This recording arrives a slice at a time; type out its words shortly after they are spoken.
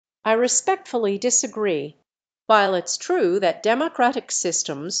I respectfully disagree. While it's true that democratic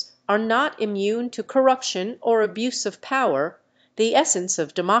systems are not immune to corruption or abuse of power, the essence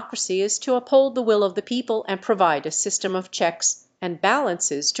of democracy is to uphold the will of the people and provide a system of checks and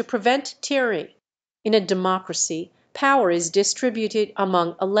balances to prevent tyranny. In a democracy, power is distributed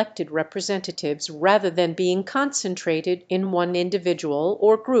among elected representatives rather than being concentrated in one individual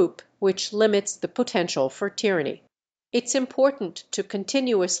or group, which limits the potential for tyranny. It's important to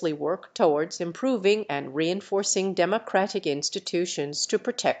continuously work towards improving and reinforcing democratic institutions to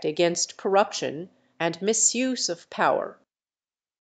protect against corruption and misuse of power.